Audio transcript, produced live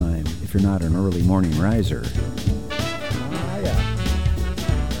if you're not an early morning riser.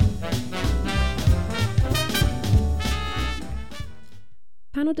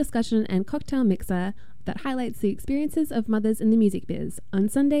 Panel discussion and cocktail mixer that highlights the experiences of mothers in the music biz on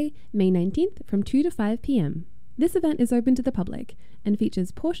Sunday, May 19th from 2 to 5 p.m. This event is open to the public and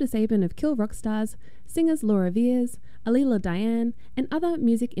features Portia Sabin of Kill Rock Stars, singers Laura Veers, Alila Diane, and other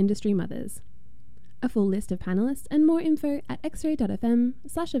music industry mothers. A full list of panelists and more info at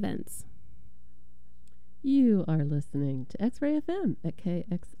xray.fm/events. You are listening to X-Ray FM at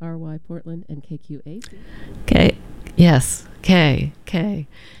KXRY Portland and KQAC.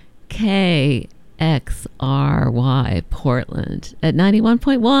 KXRY Portland at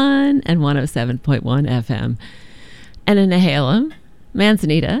 91.1 and 107.1 FM. And in Nehalem,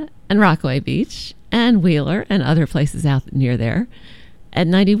 Manzanita, and Rockaway Beach, and Wheeler, and other places out near there at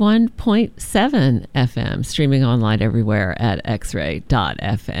 91.7 FM, streaming online everywhere at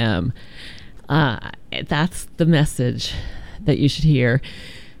xray.fm. That's the message that you should hear.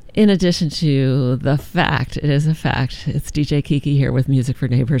 In addition to the fact, it is a fact, it's DJ Kiki here with Music for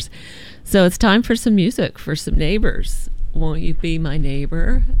Neighbors. So it's time for some music for some neighbors. Won't you be my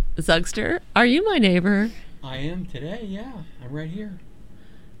neighbor? Zugster, are you my neighbor? I am today, yeah. I'm right here.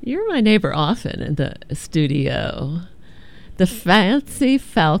 You're my neighbor often in the studio. The Fancy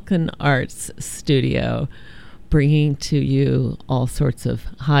Falcon Arts Studio, bringing to you all sorts of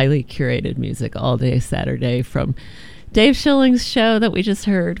highly curated music all day Saturday, from Dave Schilling's show that we just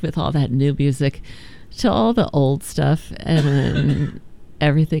heard with all that new music to all the old stuff and then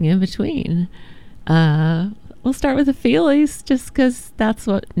everything in between. We'll start with the Feelies just because that's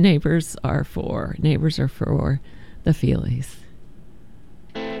what neighbors are for. Neighbors are for the Feelies.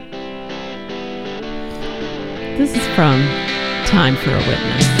 This is from Time for a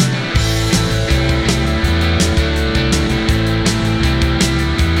Witness.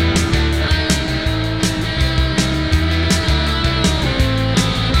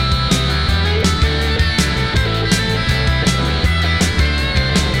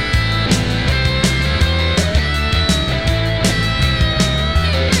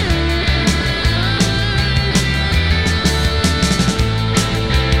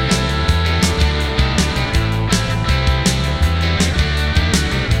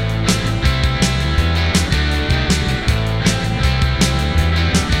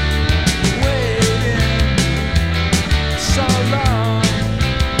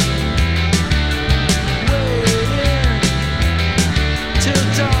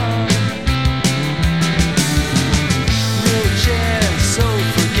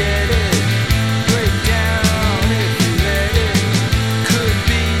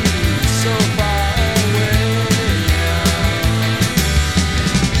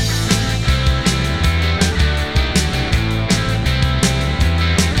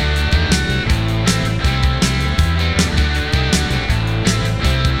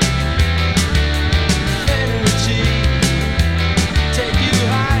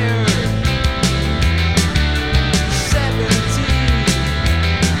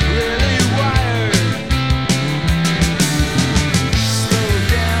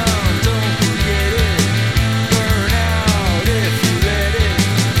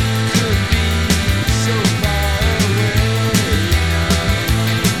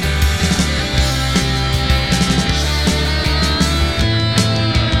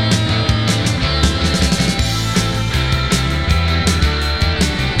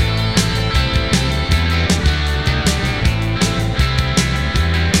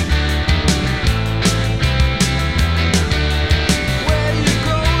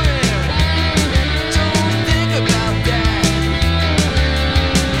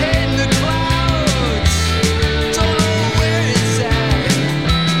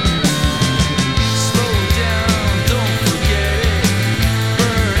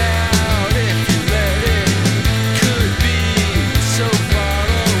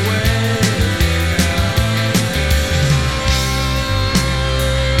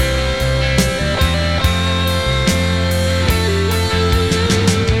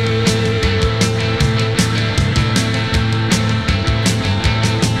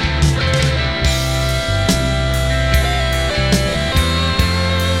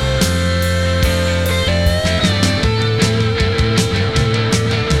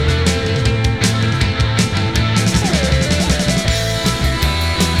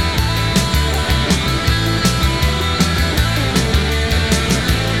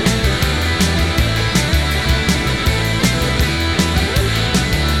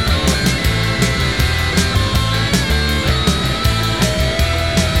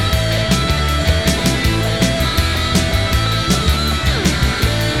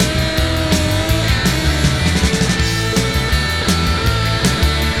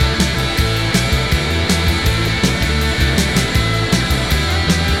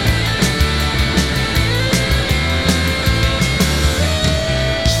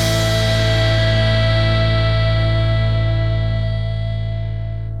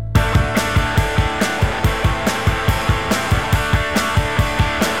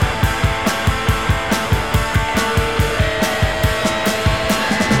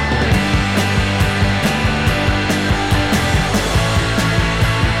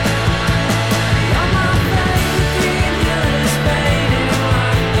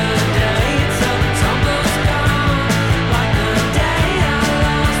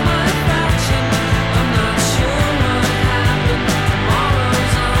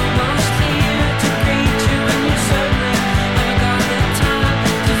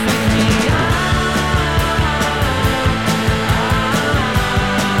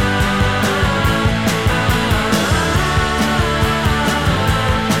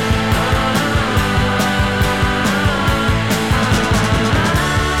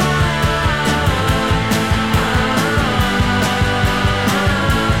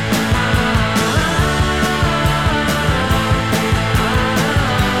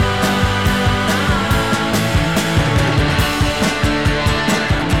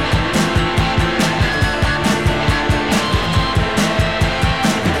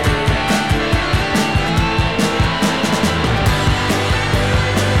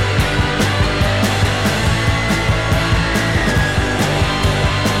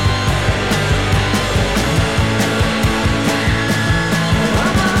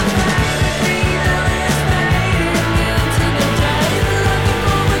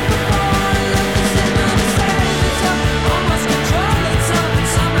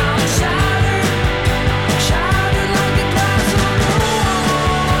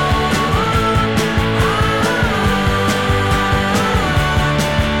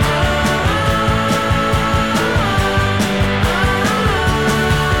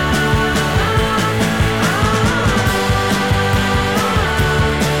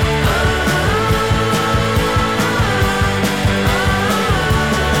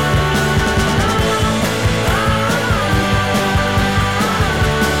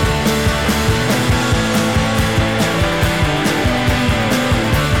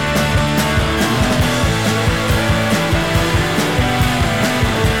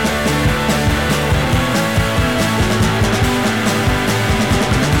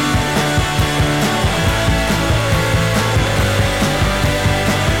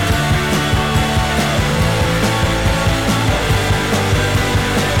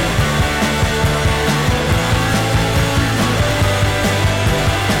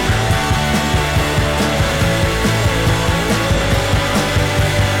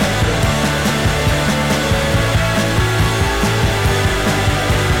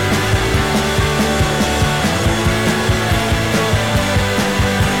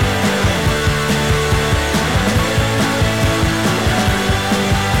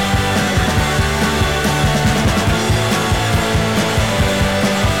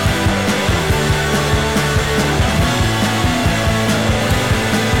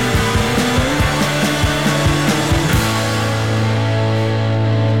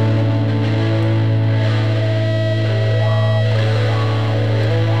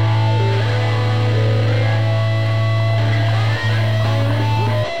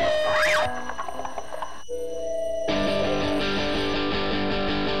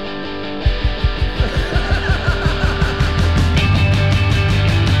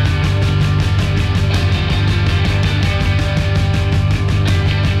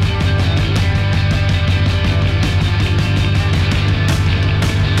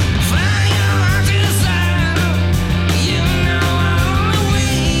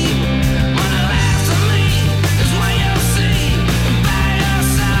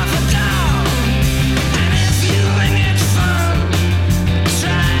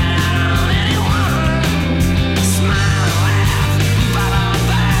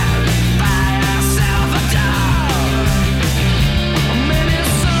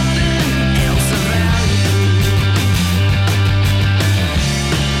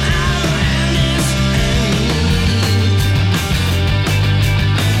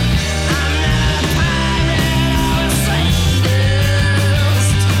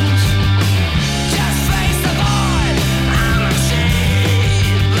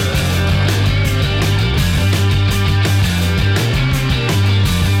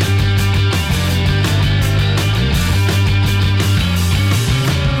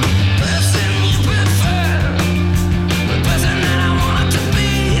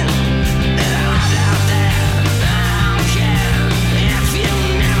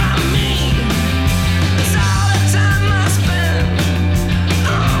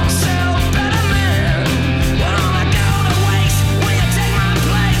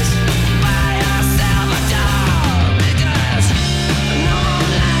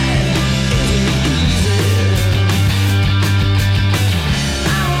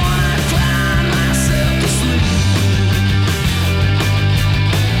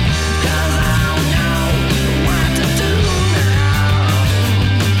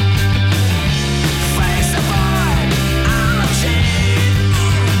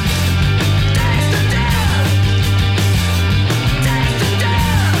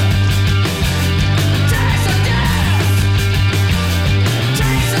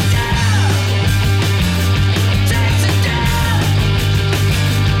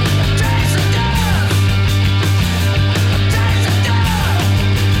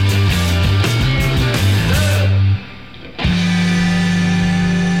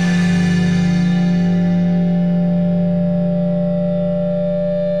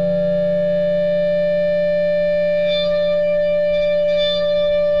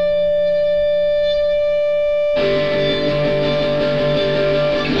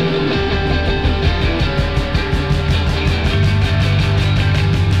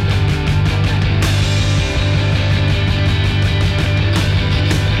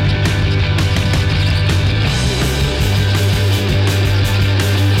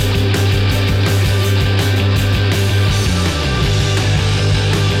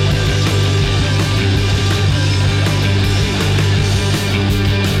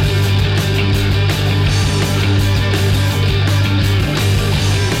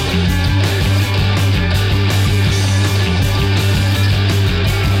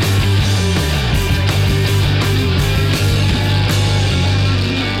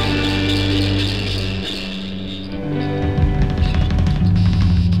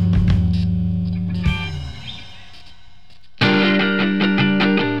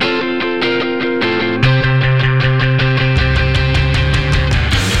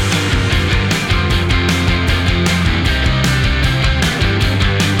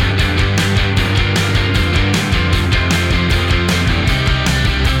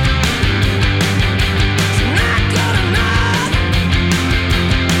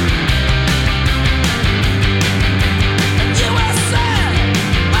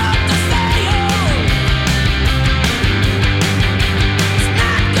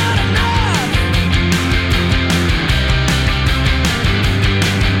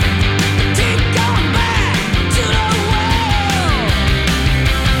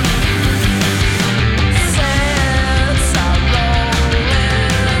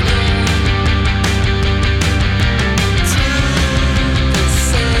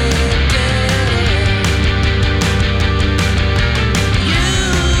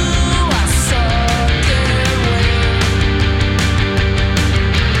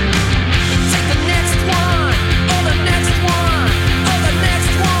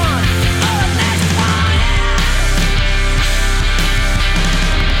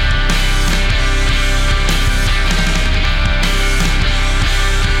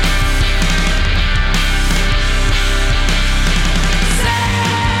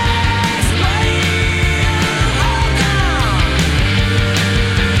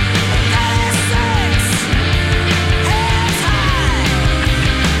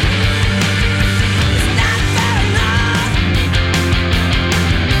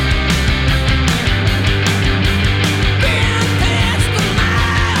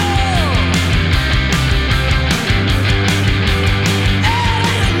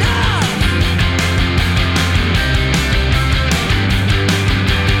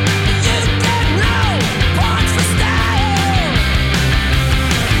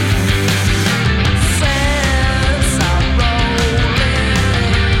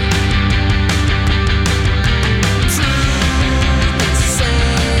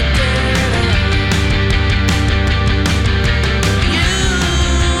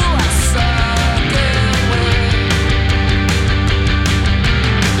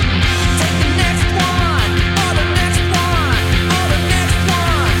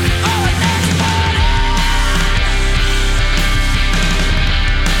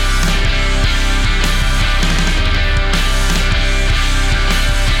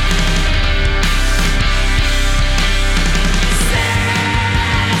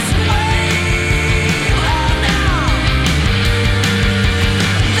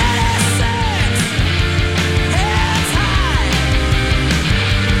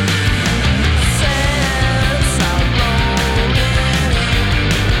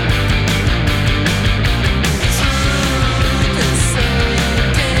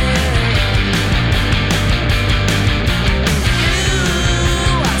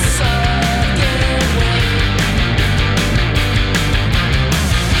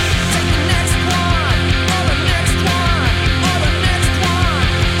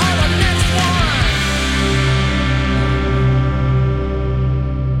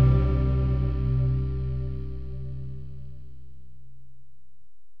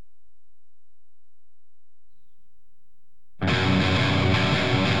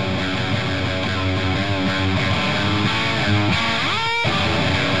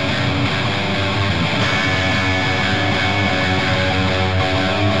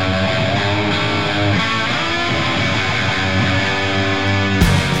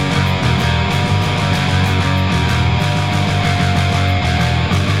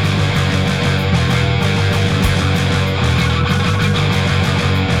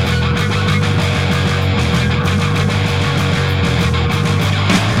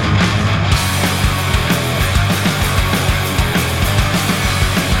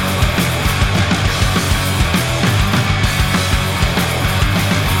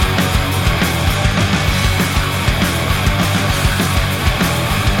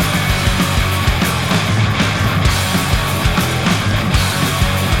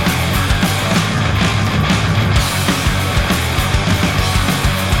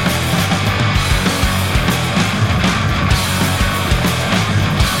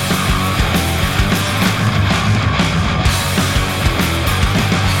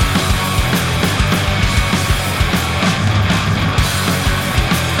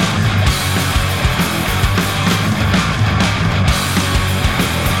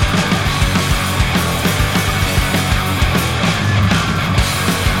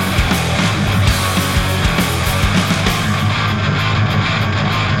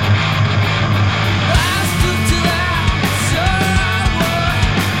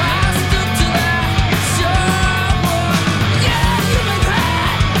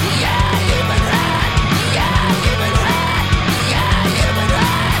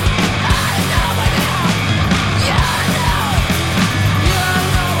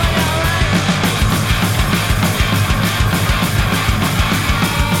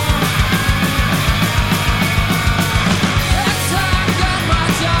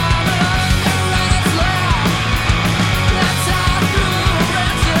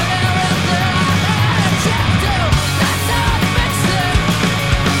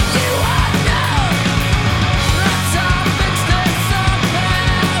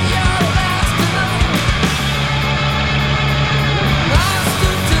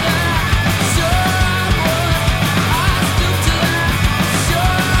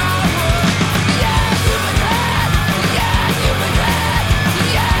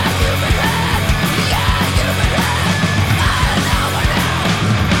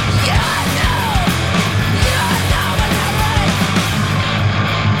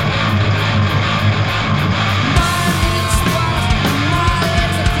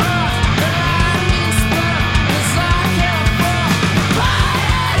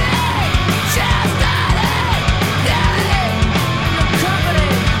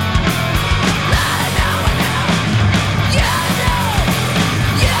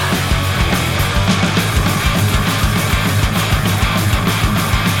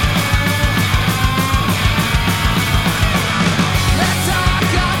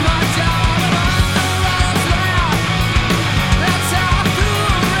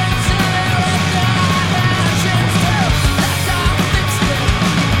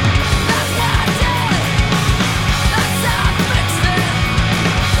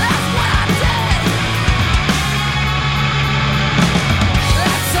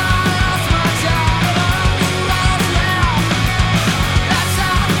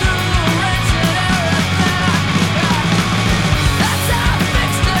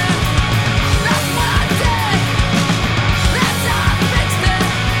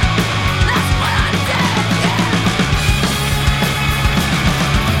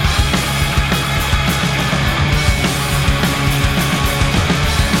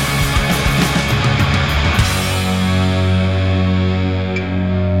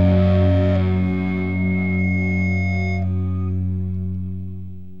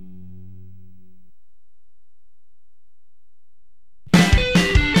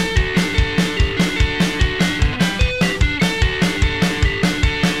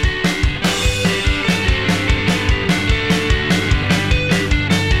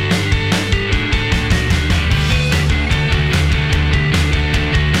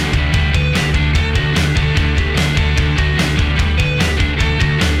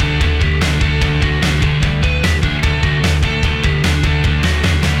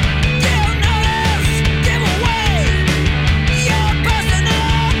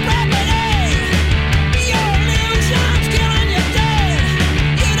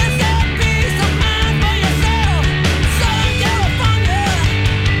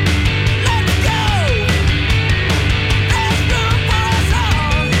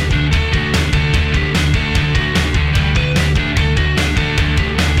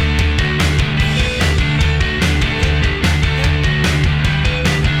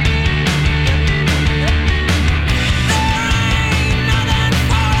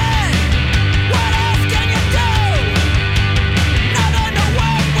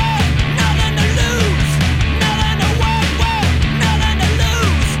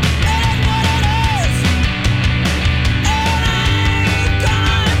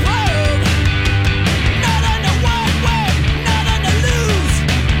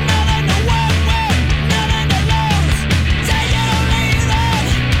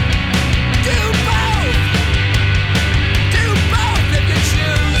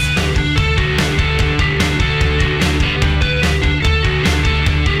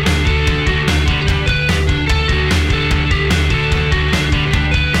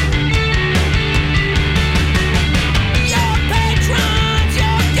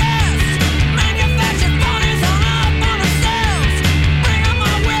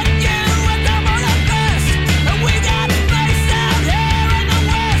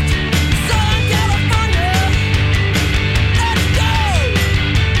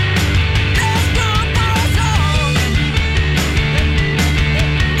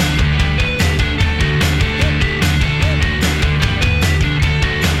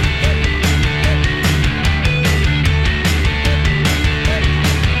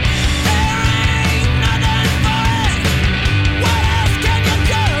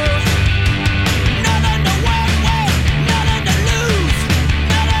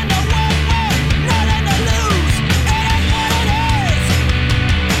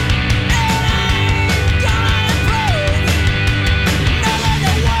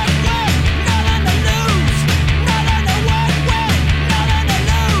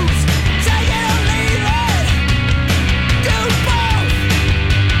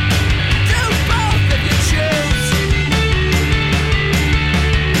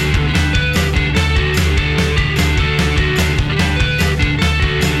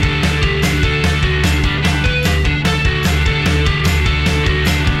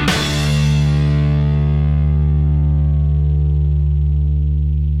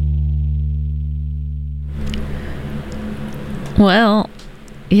 Well,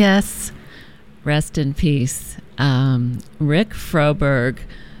 yes, rest in peace. Rick Froberg,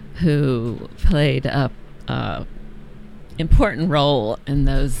 who played a important role in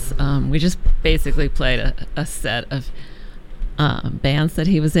those. We just basically played a set of bands that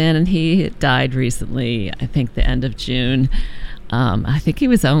he was in, and he died recently, I think the end of June. I think he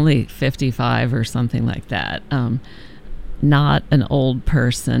was only 55 or something like that. Not an old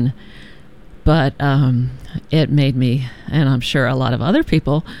person, but it made me, and I'm sure a lot of other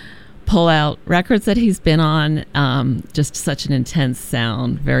people, pull out records that he's been on. Just such an intense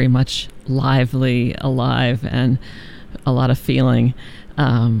sound, very much lively, alive, and a lot of feeling.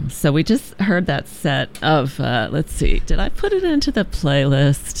 So we just heard that set of, let's see, did I put it into the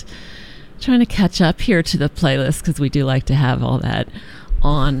playlist? Trying to catch up here to the playlist because we do like to have all that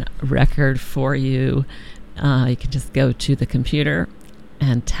on record for you. You can just go to the computer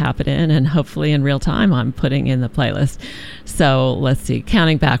and tap it in, and hopefully in real time I'm putting in the playlist. So let's see,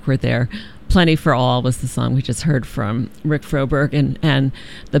 counting backward there. Plenty for All was the song we just heard from Rick Froberg and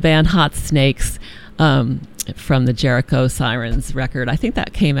the band Hot Snakes, from the Jericho Sirens record. I think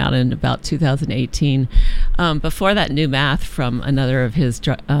that came out in about 2018. Before that, New Math from another of his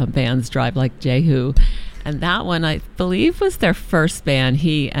bands, Drive Like Jehu. And that one, I believe, was their first band.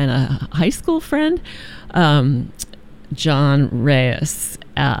 He and a high school friend, John Reyes,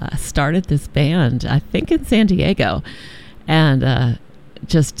 started this band, I think in San Diego, and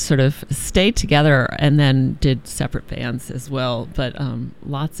just sort of stayed together and then did separate bands as well. But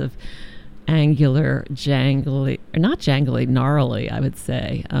lots of angular, jangly, or not jangly, gnarly, I would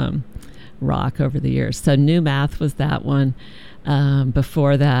say, rock over the years. So New Math was that one.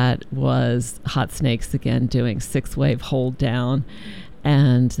 Before that was Hot Snakes again, doing Six Wave Hold Down,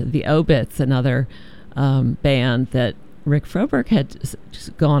 and the Obits, another band that Rick Froberg had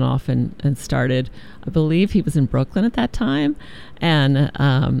gone off and started. I believe he was in Brooklyn at that time, and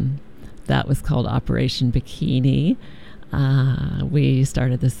that was called Operation Bikini. We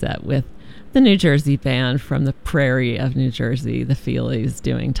started the set with the New Jersey band from the prairie of New Jersey, the Feelies,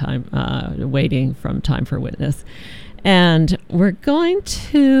 doing Waiting from Time for Witness. And we're going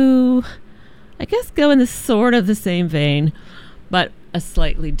to, I guess, go in the sort of the same vein, but a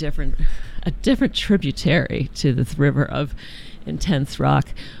slightly different tributary to this river of intense rock.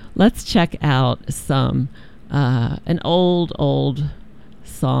 Let's check out an old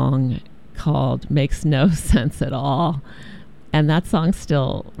song called Makes No Sense at All. And that song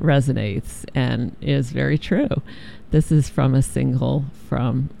still resonates and is very true. This is from a single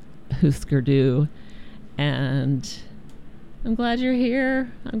from Husker Du. And I'm glad you're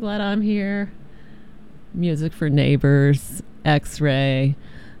here. I'm glad I'm here. Music for Neighbors, X-Ray,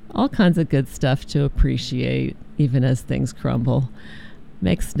 all kinds of good stuff to appreciate, even as things crumble.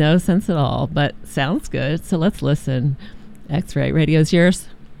 Makes no sense at all, but sounds good. So let's listen. X-Ray, radio's yours.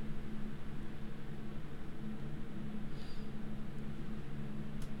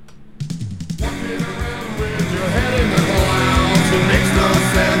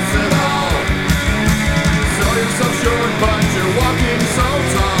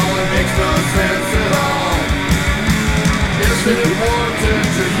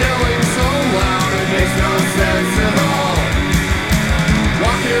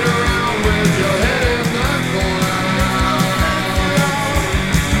 Walking around with your head in the clouds.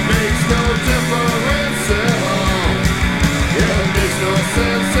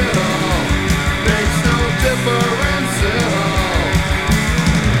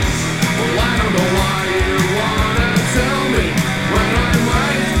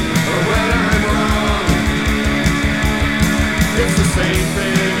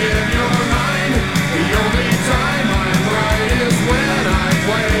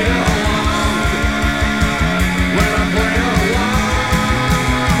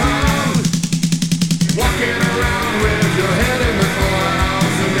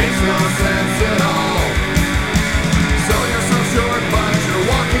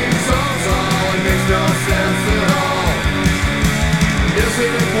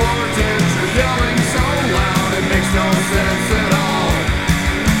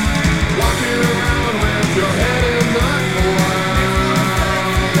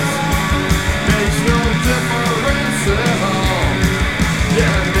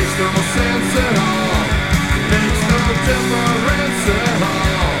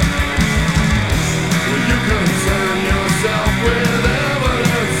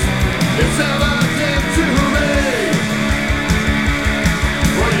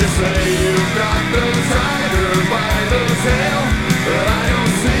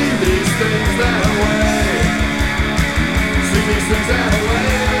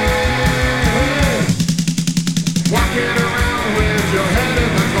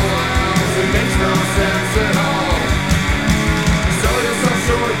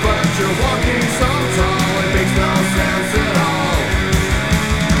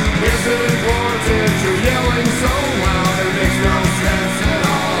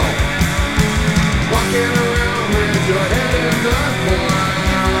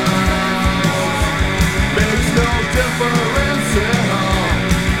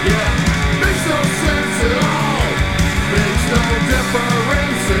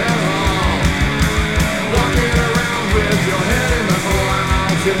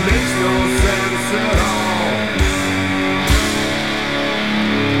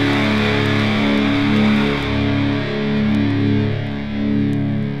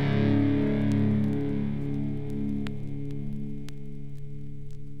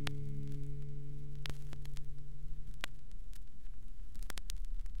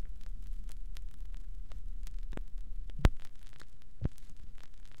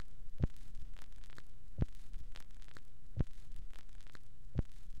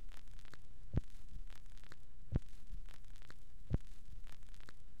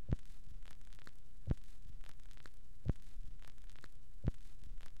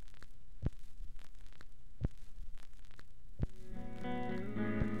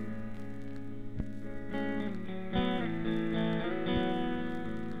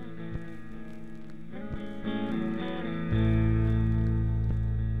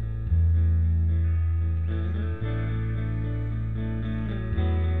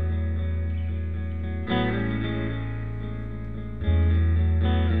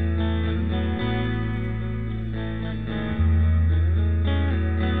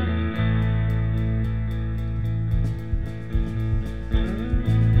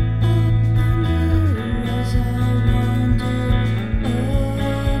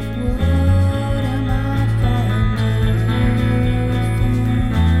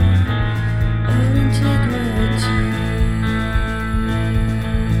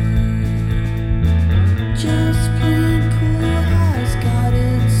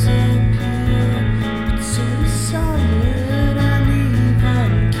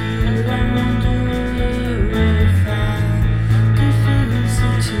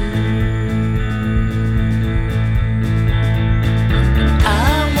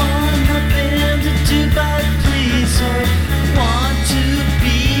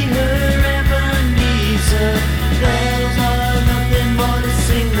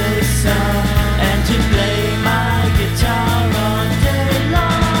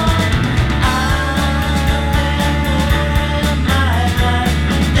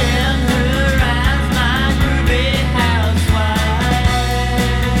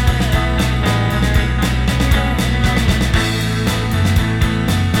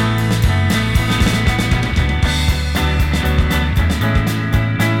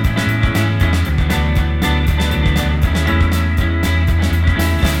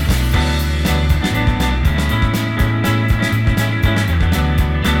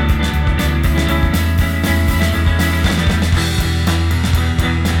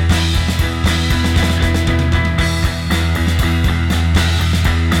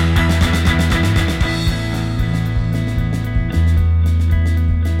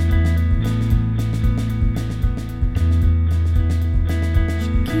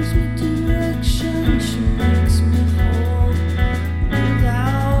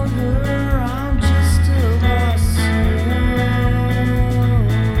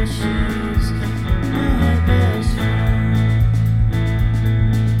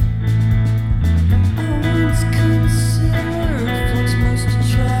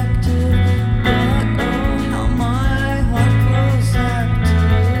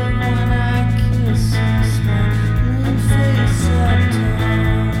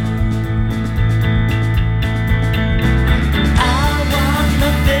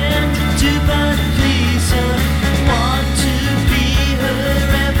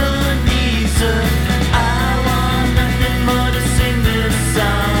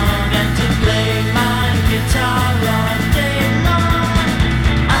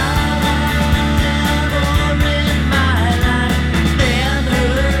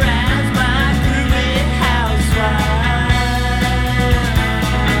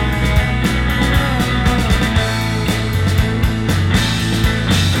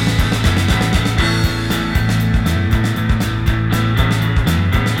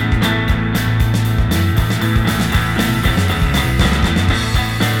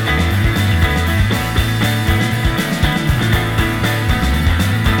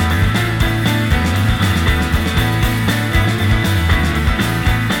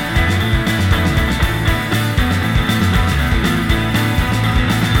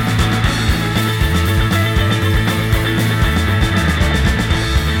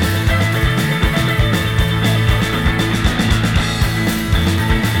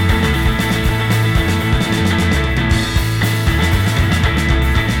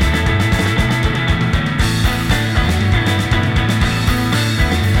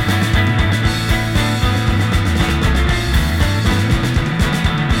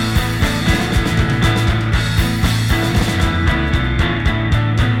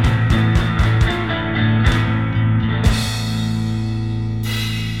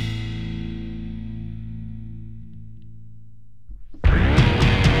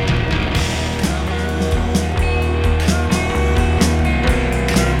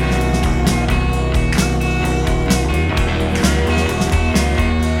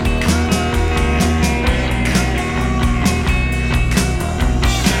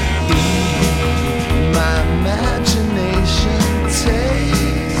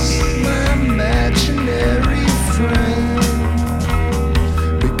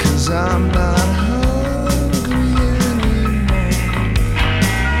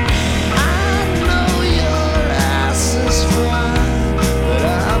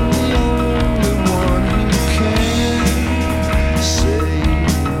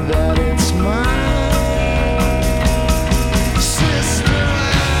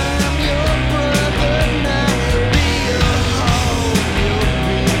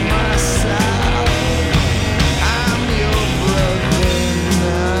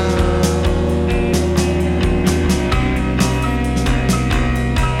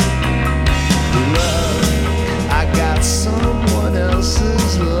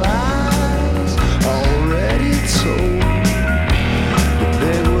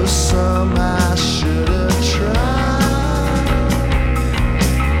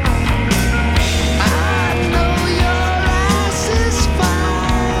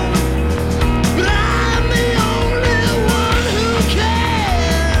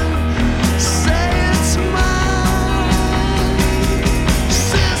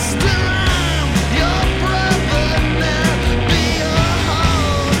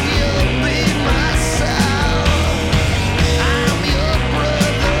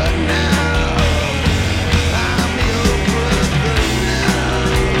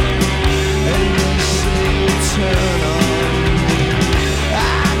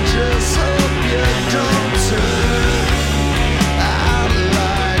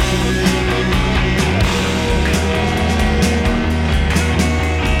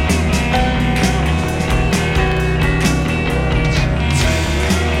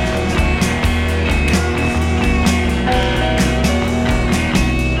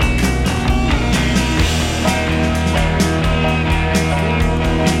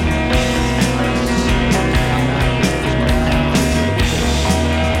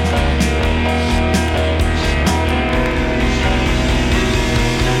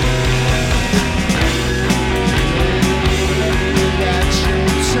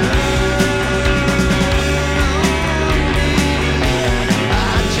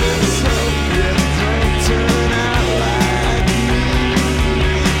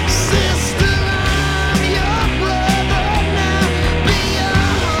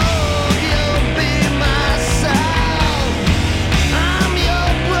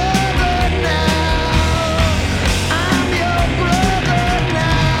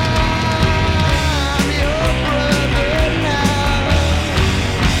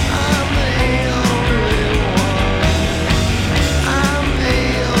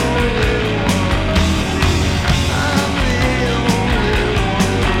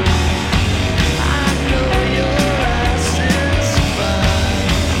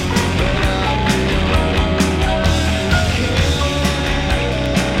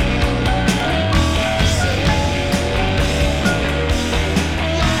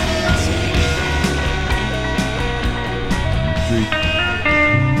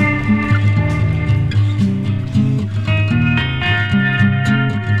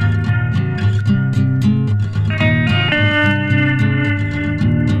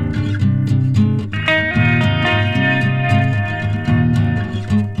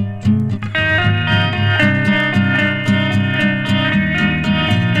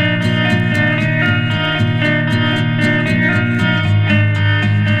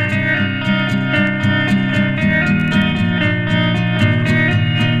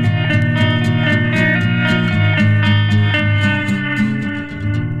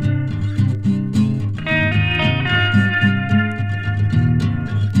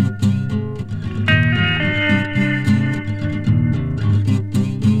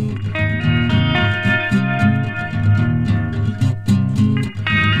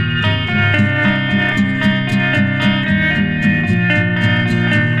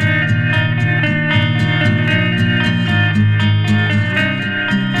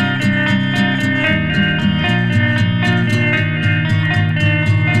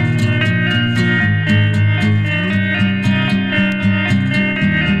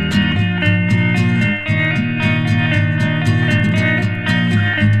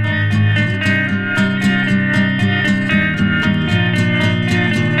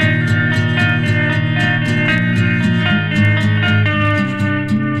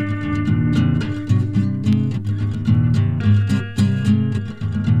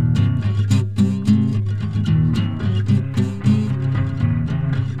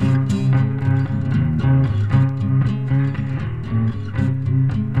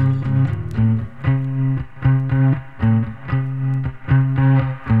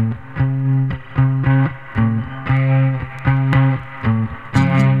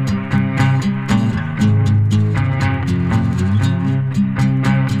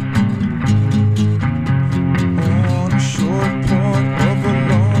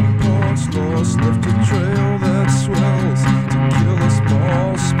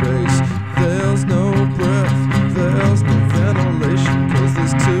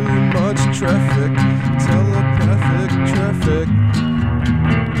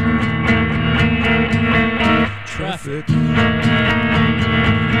 traffic.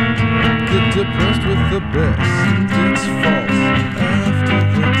 Get depressed with the best. It's false. After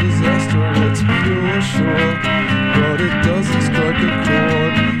the disaster, it's pure sure. But it doesn't strike a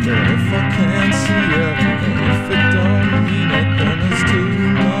chord. And if I can't see it, and if it don't mean it, then it's too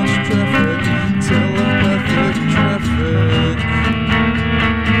much traffic. Telepathic traffic.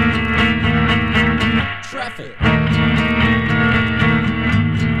 Traffic.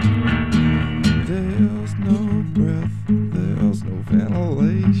 There's no breath, there's no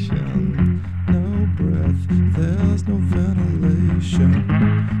ventilation. No breath, there's no ventilation.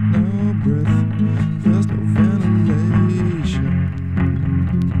 No breath, there's no ventilation.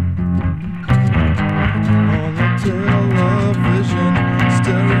 On the television,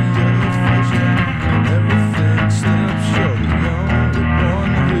 stereo vision, everything slips. You're the only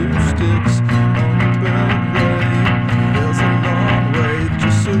one who sticks on the beltway. There's a long way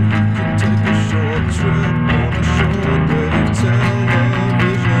just so you can take a short trip on a shortwave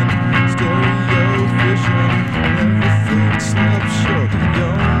television, stereo vision, everything slips. You're the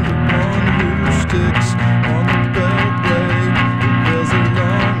only one who sticks on the beltway. There's a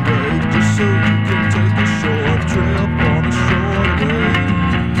long way just so you can take a short trip on a shortwave.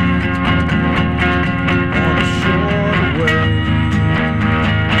 On a shortwave.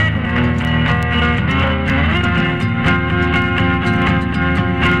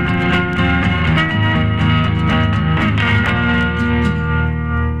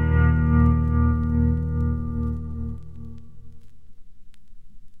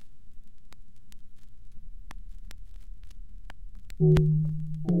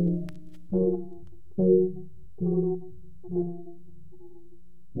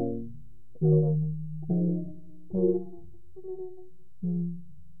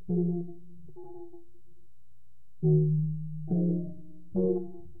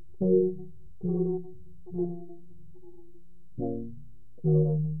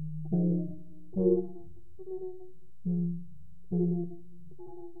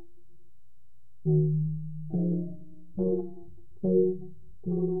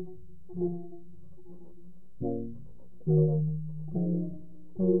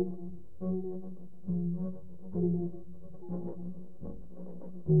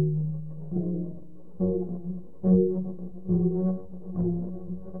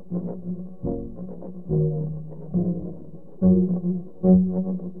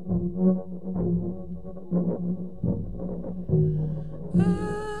 A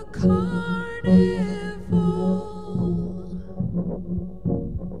carnival,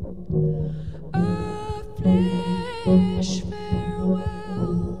 a flesh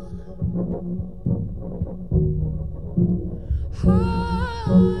farewell,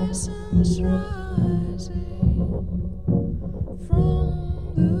 horizons rising from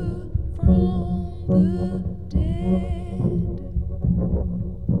the dead.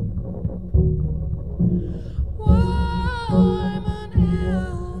 Wyman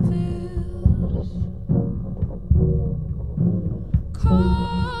Elvis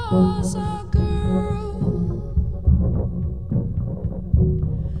calls a girl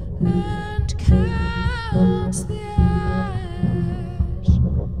and counts the ash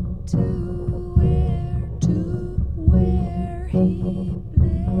to where he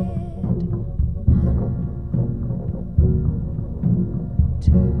bled. 1,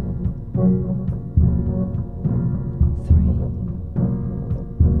 2, 3,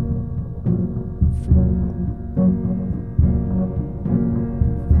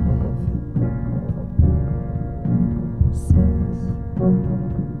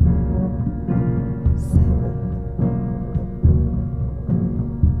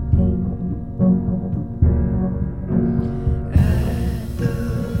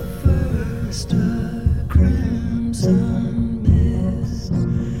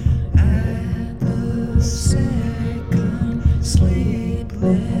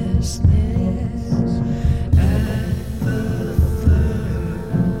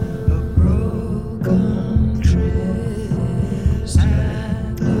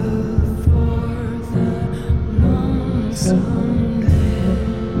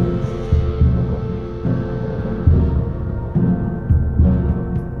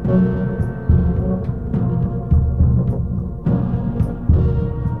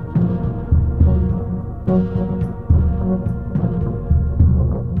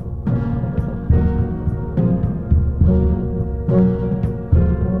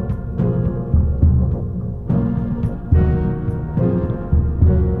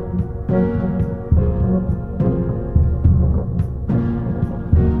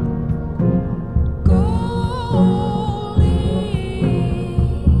 'Cause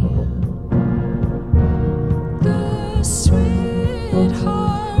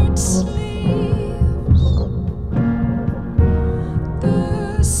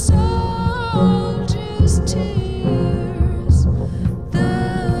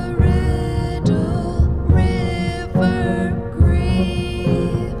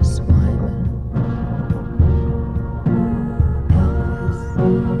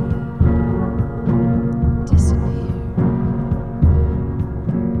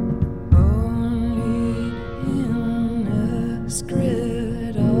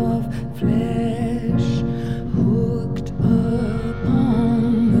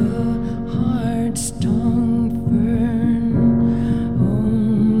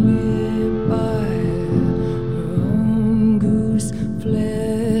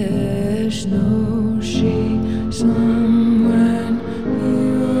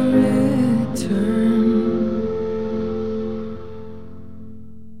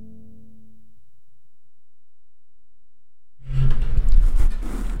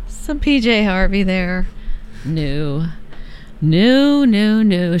Some PJ Harvey there. New.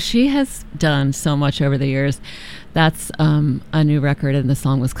 She has done so much over the years. That's a new record, and the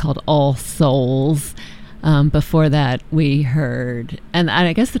song was called All Souls. Before that, we heard, and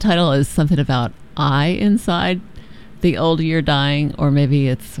I guess the title is something about I inside the old year dying, or maybe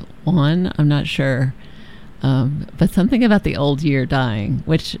it's one, I'm not sure. But something about the old year dying,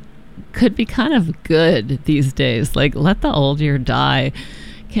 which could be kind of good these days. Like, let the old year die.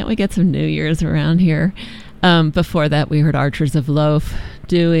 Can't we get some New Year's around here? Before that, we heard Archers of Loaf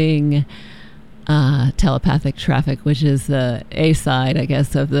doing Telepathic Traffic, which is the A-side, I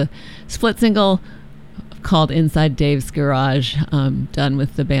guess, of the split single called Inside Dave's Garage, done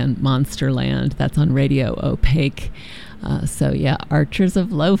with the band Monsterland. That's on Radio Opaque. So yeah, Archers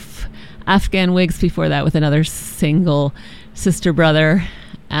of Loaf. Afghan Wigs before that with another single, Sister Brother.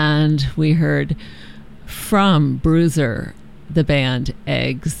 And we heard from Bruiser, the band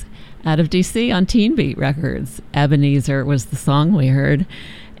Eggs, out of DC on Teen Beat Records. Ebenezer was the song we heard.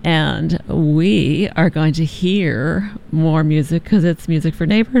 And we are going to hear more music because it's Music for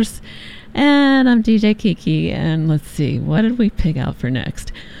Neighbors. And I'm DJ Kiki. And let's see, what did we pick out for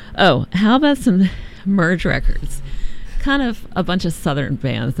next? Oh, how about some Merge Records? Kind of a bunch of Southern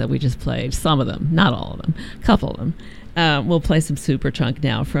bands that we just played. Some of them, not all of them, a couple of them. We'll play some Superchunk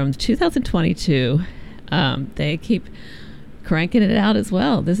now from 2022. They keep cranking it out as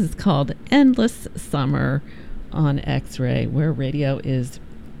well. This is called Endless Summer on X-Ray, where radio is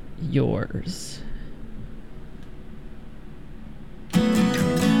yours. Now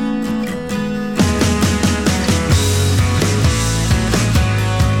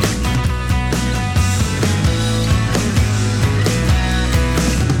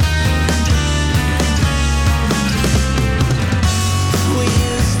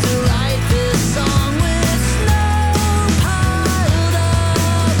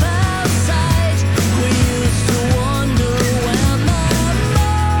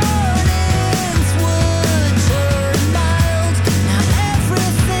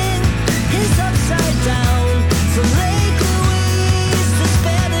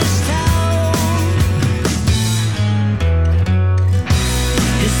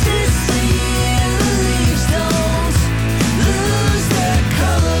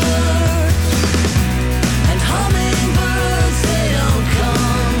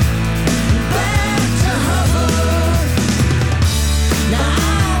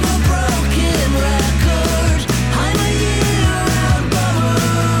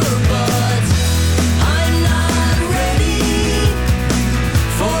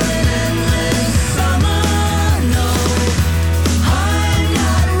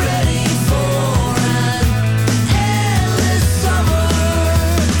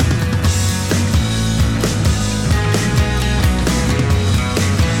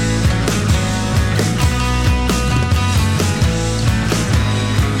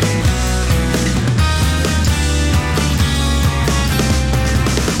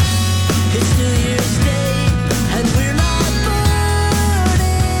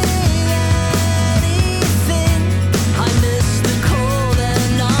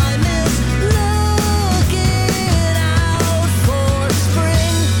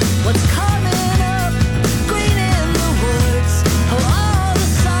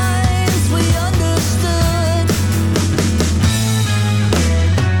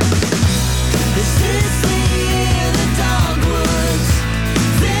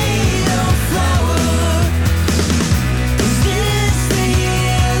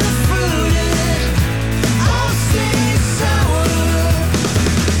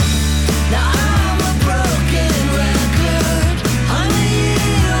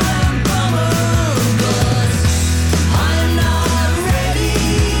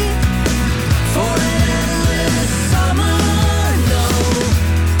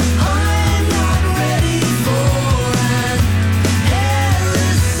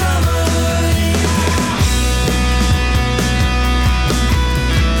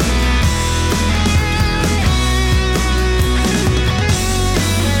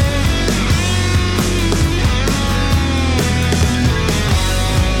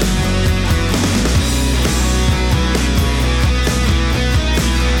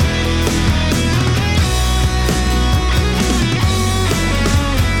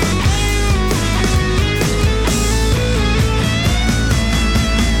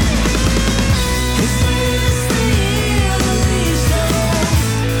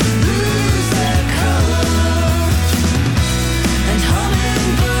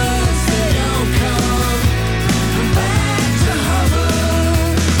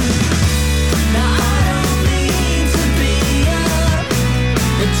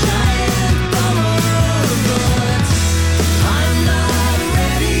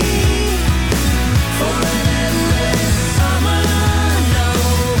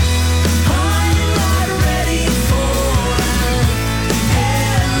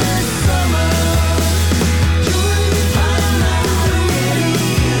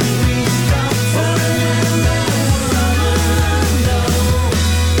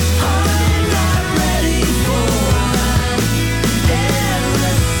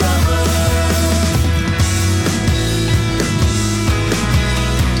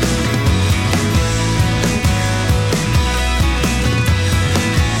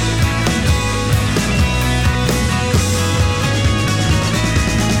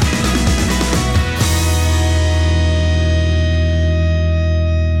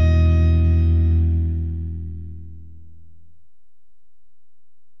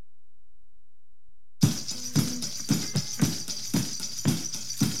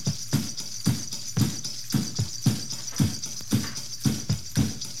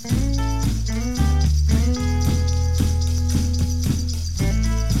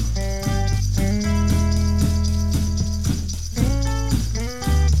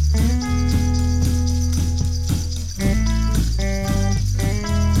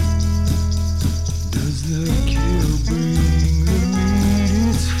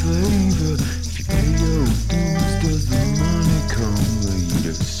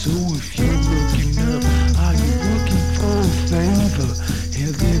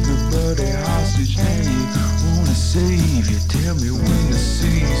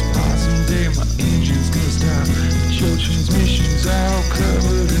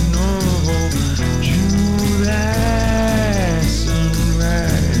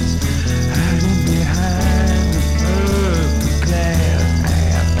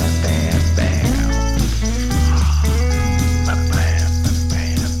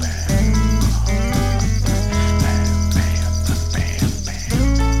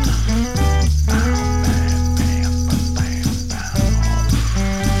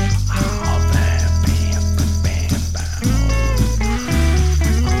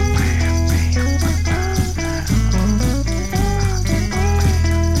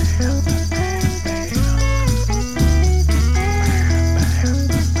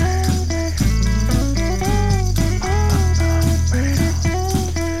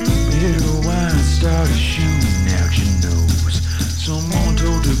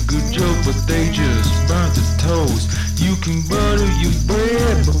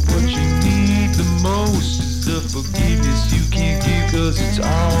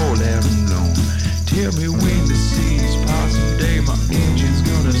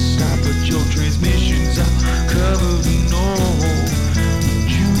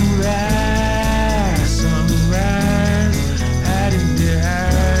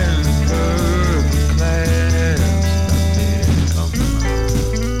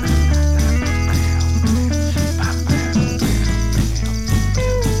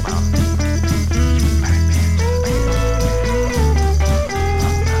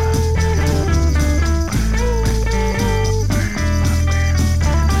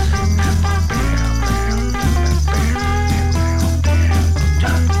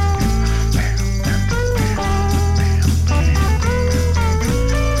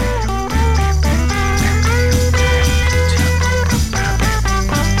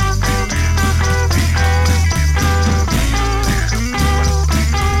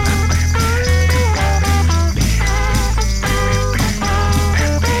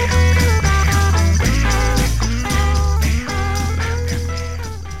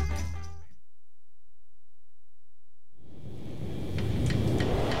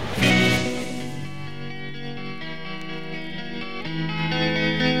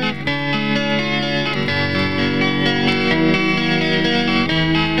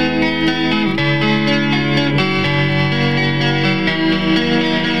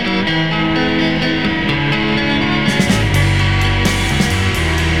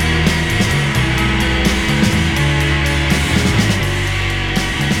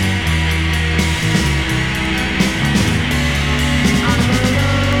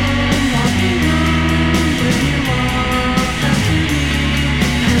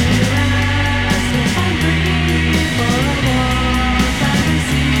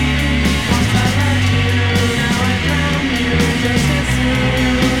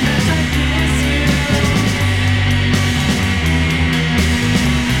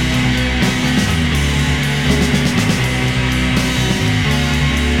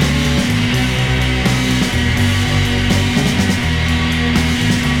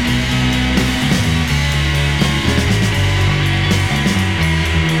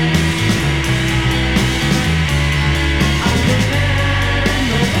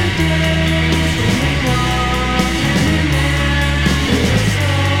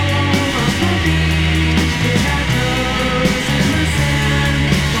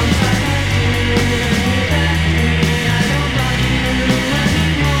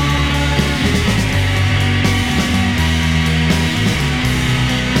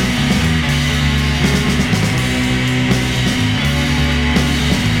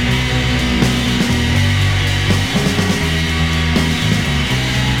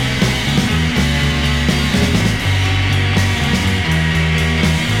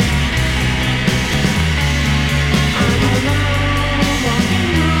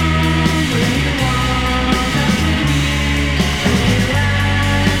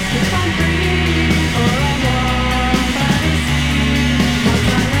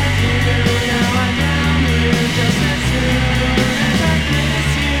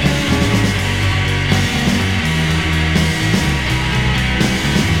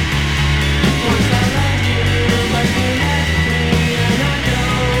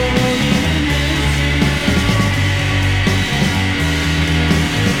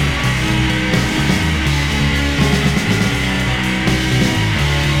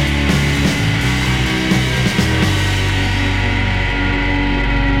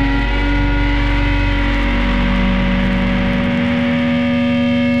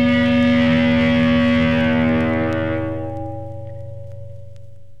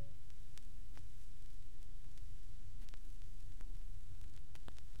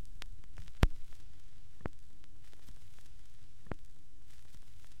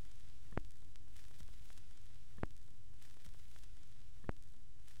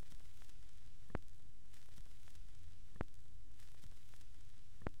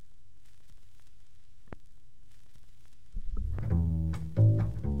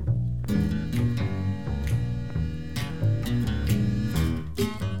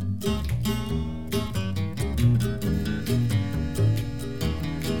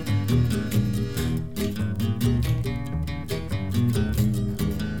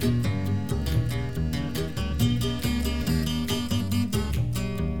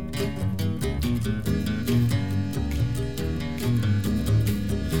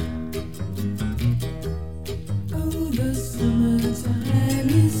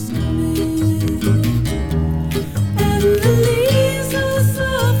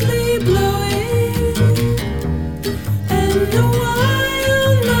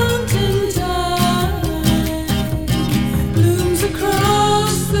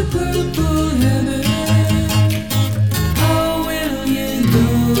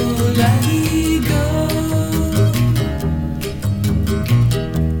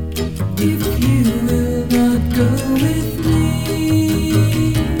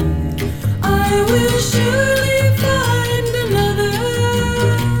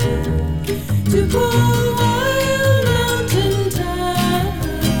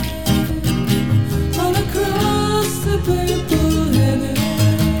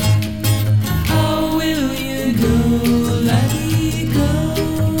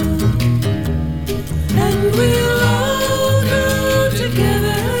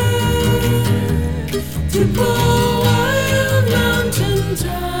to pull wild mountain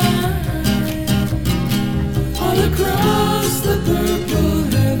tide all across the purple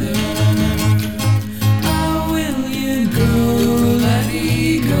heather. How will you go,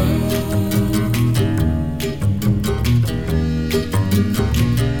 laddie, go?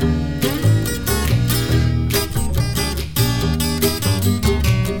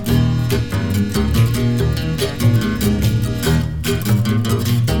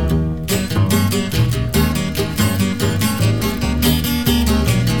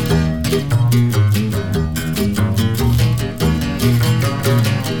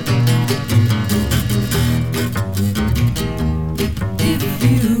 If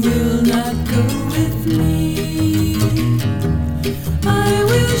you will not go with me, I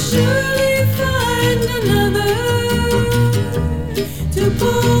will surely find another to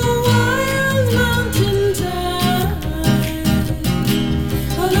pull wild mountain tide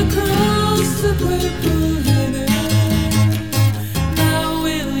all across the purple heather. Now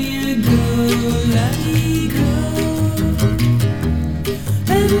will you go, laddie, go?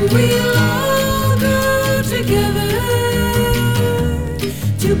 And we'll all go together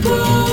to pull